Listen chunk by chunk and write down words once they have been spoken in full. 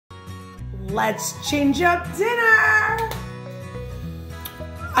let's change up dinner.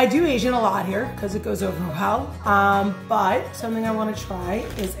 I do Asian a lot here because it goes over well, but something I want to try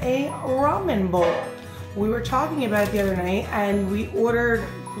is a ramen bowl. We were talking about it the other night and we ordered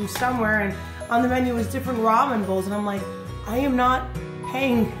from somewhere and on the menu was different ramen bowls and I'm like, I am not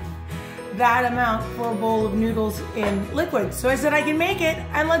paying that amount for a bowl of noodles in liquid. So I said I can make it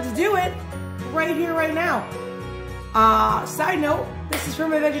and let's do it right here, right now. Side note, this is for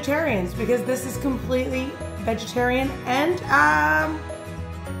my vegetarians because this is completely vegetarian and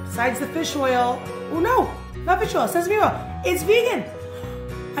besides the fish oil, oh no, not fish oil, sesame oil, it's vegan.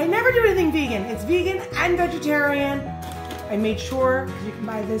 I never do anything vegan. It's vegan and vegetarian. I made sure you can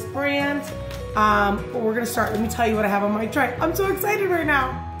buy this brand. But we're gonna start. Let me tell you what I have on my tray. I'm so excited right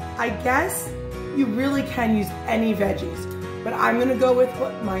now. I guess you really can use any veggies, but I'm gonna go with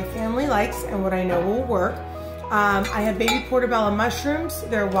what my family likes and what I know will work. I have baby portobello mushrooms.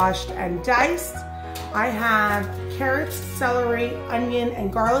 They're washed and diced. I have carrots, celery, onion,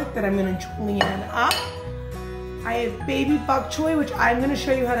 and garlic that I'm gonna julienne up. I have baby bok choy, which I'm gonna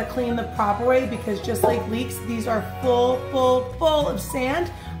show you how to clean the proper way because just like leeks, these are full of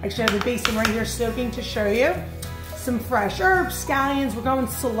sand. Actually, I have a basin right here soaking to show you. Some fresh herbs, scallions. We're going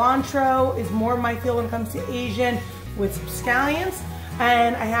cilantro is more my feel when it comes to Asian with some scallions.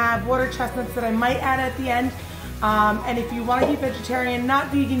 And I have water chestnuts that I might add at the end. And if you want to be vegetarian, not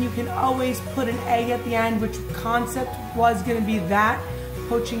vegan, you can always put an egg at the end, which concept was going to be that,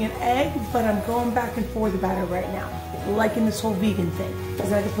 poaching an egg, but I'm going back and forth about it right now. Liking this whole vegan thing,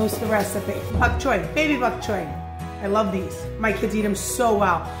 because I can post the recipe. Bok choy, baby bok choy. I love these. My kids eat them so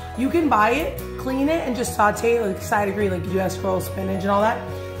well. You can buy it, clean it, and just saute it like side degree, like you do escarole, spinach, and all that.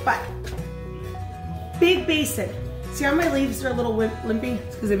 But, big basin. See how my leaves are a little limpy?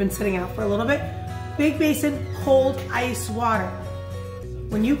 It's because they've been sitting out for a little bit. Big basin, cold ice water.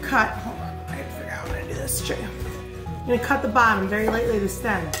 When you cut, hold on, I have to figure out how to do this. Show you. You're gonna cut the bottom very lightly, the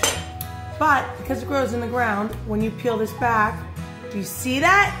stem. But because it grows in the ground, when you peel this back, do you see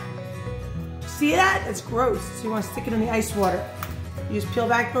that? See that? It's gross. So you want to stick it in the ice water. You just peel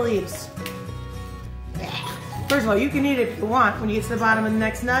back the leaves. First of all, you can eat it if you want. When you get to the bottom of the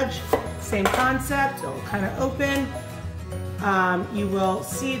next nudge, same concept. It'll kind of open. You will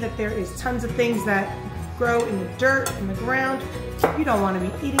see that there is tons of things that grow in the dirt, in the ground. You don't want to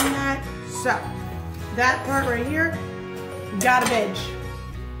be eating that. So, that part right here, got a veg.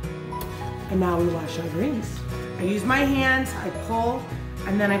 And now we wash our greens. I use my hands, I pull,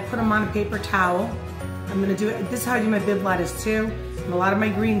 and then I put them on a paper towel. I'm gonna do it, this is how I do my bib lettuce too. And a lot of my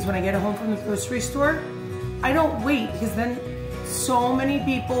greens, when I get home from the grocery store, I don't wait, because then so many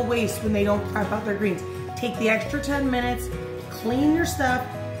people waste when they don't prep out their greens. Take the extra 10 minutes, clean your stuff,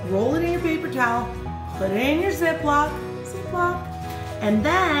 roll it in your paper towel, put it in your Ziploc, and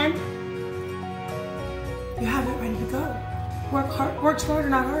then you have it ready to go. Work smarter,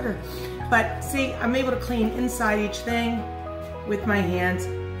 not harder. But see, I'm able to clean inside each thing with my hands.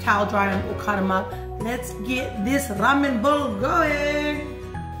 Towel dry them, we'll cut them up. Let's get this ramen bowl going.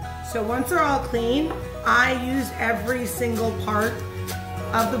 So once they're all clean, I use every single part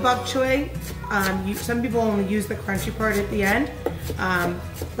of the bok choy. Some people only use the crunchy part at the end,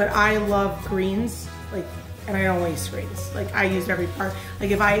 but I love greens, and I don't waste greens. I use every part.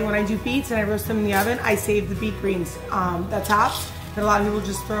 When I do beets and I roast them in the oven, I save the beet greens, the tops, that a lot of people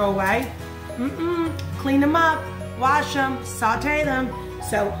just throw away. Clean them up, wash them, saute them.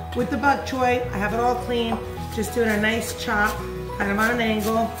 So with the bok choy, I have it all clean, just doing a nice chop, kind of on an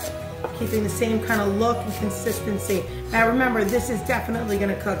angle, keeping the same kind of look and consistency. Now remember, this is definitely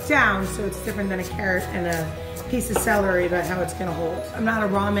gonna cook down, so it's different than a carrot and a piece of celery about how it's gonna hold. I'm not a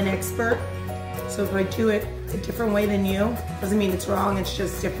ramen expert, so if I do it a different way than you, doesn't mean it's wrong, it's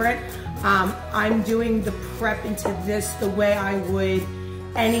just different. I'm doing the prep into this the way I would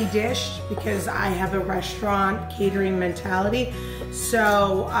any dish because I have a restaurant catering mentality.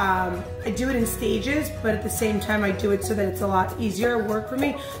 So I do it in stages, but at the same time I do it so that it's a lot easier work for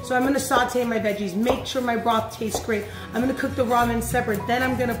me. So I'm gonna saute my veggies, make sure my broth tastes great. I'm gonna cook the ramen separate, then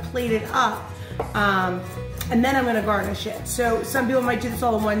I'm gonna plate it up, and then I'm gonna garnish it. So some people might do this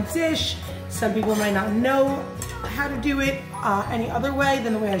all in one dish. Some people might not know how to do it any other way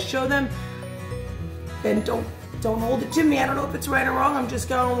than the way I show them. Then don't hold it to me. I don't know if it's right or wrong. I'm just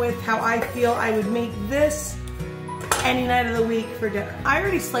going with how I feel I would make this any night of the week for dinner. I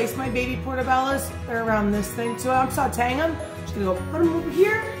already sliced my baby portobellos. They're around this thing, so I'm sauteing them. I'm just gonna go put them over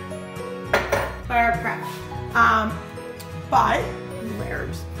here for our prep. But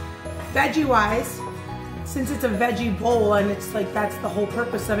herbs, veggie-wise, since it's a veggie bowl and it's that's the whole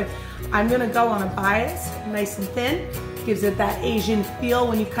purpose of it, I'm gonna go on a bias, nice and thin. Gives it that Asian feel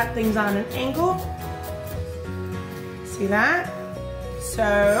when you cut things on an angle. See that?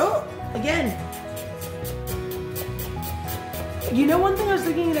 So, again, you know, one thing I was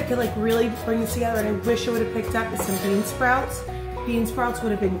thinking that could like really bring this together, and I wish I would have picked up, is some bean sprouts. Bean sprouts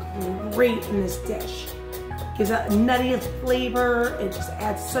would have been great in this dish. Gives that nutty flavor. It just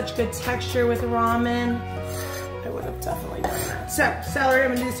adds such good texture with ramen. I would have definitely done that. So, celery,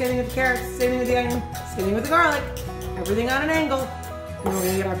 I'm gonna do the same thing with the carrots, same thing with the onion, same thing with the garlic. Everything on an angle. And then we're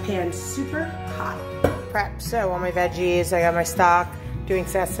gonna get our pan super hot. Prep, so all my veggies, I got my stock, doing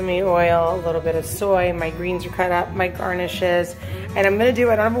sesame oil, a little bit of soy, my greens are cut up, my garnishes, and I'm gonna do,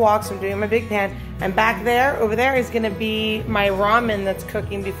 I don't have a wok, so I'm doing my big pan, and back there, over there is gonna be my ramen that's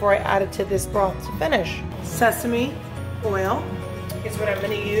cooking before I add it to this broth to finish. Sesame oil is what I'm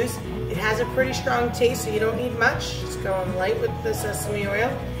gonna use. It has a pretty strong taste, so you don't need much. Just go on light with the sesame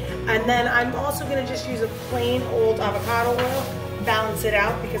oil. And then I'm also gonna just use a plain old avocado oil, balance it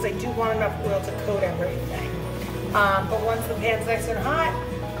out, because I do want enough oil to coat everything. But once the pan's nice and hot,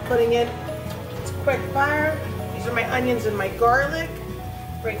 putting it, it's quick fire. These are my onions and my garlic.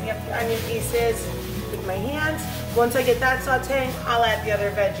 Breaking up the onion pieces with my hands. Once I get that sauteing, I'll add the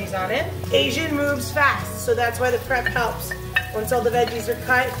other veggies on it. Asian moves fast, so that's why the prep helps. Once all the veggies are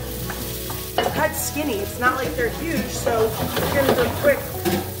cut, they're cut skinny. It's not like they're huge, so you're gonna do a quick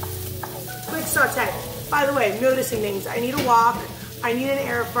saute. By the way, noticing things. I need a wok, I need an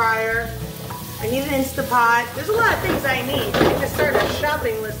air fryer, I need an Instapot. There's a lot of things I need. I just started a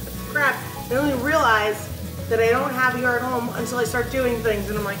shopping list of crap. I only realized that I don't have here at home until I start doing things,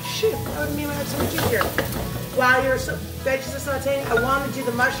 and I'm like, shoot, that would mean I have so much easier. While your veggies are sauteing, I want to do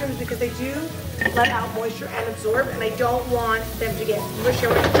the mushrooms because they do let out moisture and absorb, and I don't want them to get mushy. I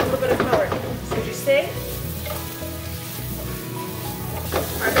want a little bit of color. So would you see?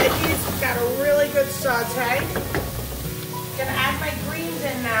 Our veggies got a really good saute. Gonna add my greens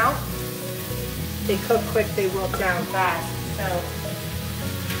in now. They cook quick, they wilt down fast. So,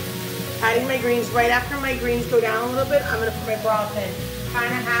 adding my greens. Right after my greens go down a little bit, I'm gonna put my broth in.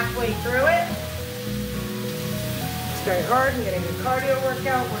 Kind of halfway through it. It's very hard. I'm getting a cardio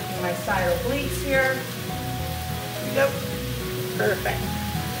workout, working my side obliques here. Yep. Perfect.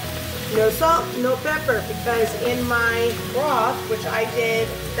 No salt, no pepper, because in my broth, which I did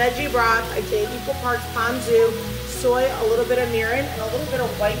veggie broth, I did equal parts ponzu, soy, a little bit of mirin, and a little bit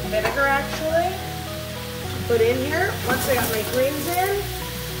of white vinegar actually. Put in here. Once I got my greens in,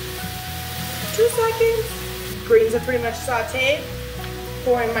 2 seconds. Greens are pretty much sauteed.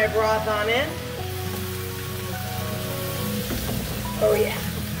 Pouring my broth on in. Oh yeah.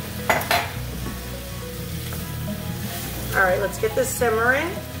 All right, let's get this simmering.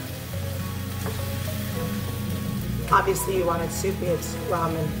 Obviously you want it soupy, it's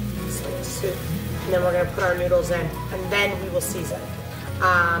ramen, it's like soup. And then we're gonna put our noodles in, and then we will season.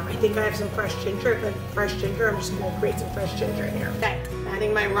 I think I have some fresh ginger. If I have fresh ginger, I'm just gonna grate some fresh ginger in here. Okay,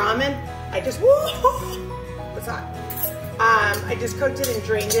 adding my ramen. What's hot? I just cooked it and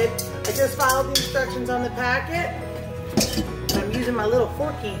drained it. I just followed the instructions on the packet. And I'm using my little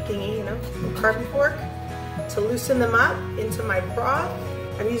forky thingy, you know, carving fork, to loosen them up into my broth.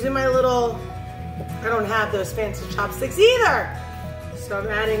 I'm using my little, I don't have those fancy chopsticks either. So I'm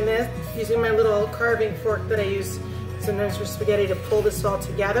adding this, using my little carving fork that I use sometimes for spaghetti to pull this all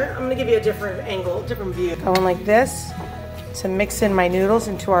together. I'm gonna give you a different angle, different view. Going like this to mix in my noodles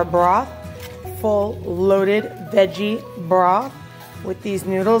into our broth. Full loaded veggie broth with these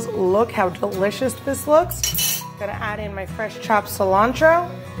noodles. Look how delicious this looks. Gonna add in my fresh chopped cilantro.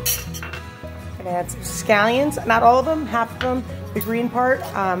 Gonna add some scallions, not all of them, half of them, the green part.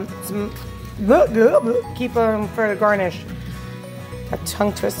 Keep them for the garnish. A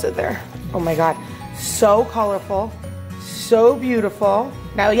tongue twisted there. Oh my God, so colorful, so beautiful.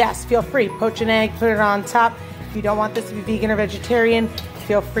 Now yes, feel free, poach an egg, put it on top. If you don't want this to be vegan or vegetarian,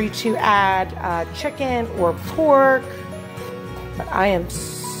 feel free to add chicken or pork. But I am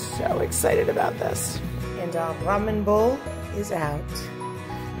so excited about this. And our ramen bowl is out.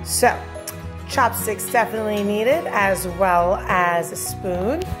 So, chopsticks definitely needed, as well as a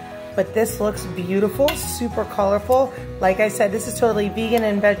spoon. But this looks beautiful, super colorful. Like I said, this is totally vegan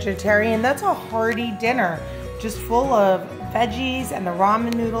and vegetarian. That's a hearty dinner, just full of veggies and the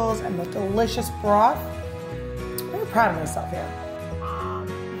ramen noodles and the delicious broth. I'm very proud of myself here.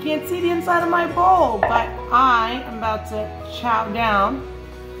 You can't see the inside of my bowl, but I am about to chow down.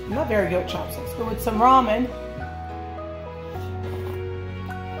 I'm not very good at chopsticks, but with some ramen.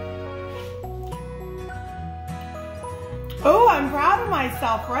 Oh, I'm proud of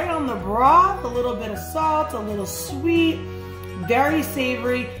myself. Right on the broth, a little bit of salt, a little sweet, very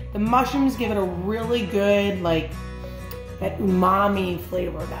savory. The mushrooms give it a really good, like, that umami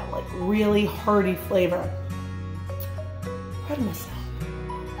flavor, that like really hearty flavor. Proud of myself.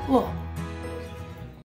 Look.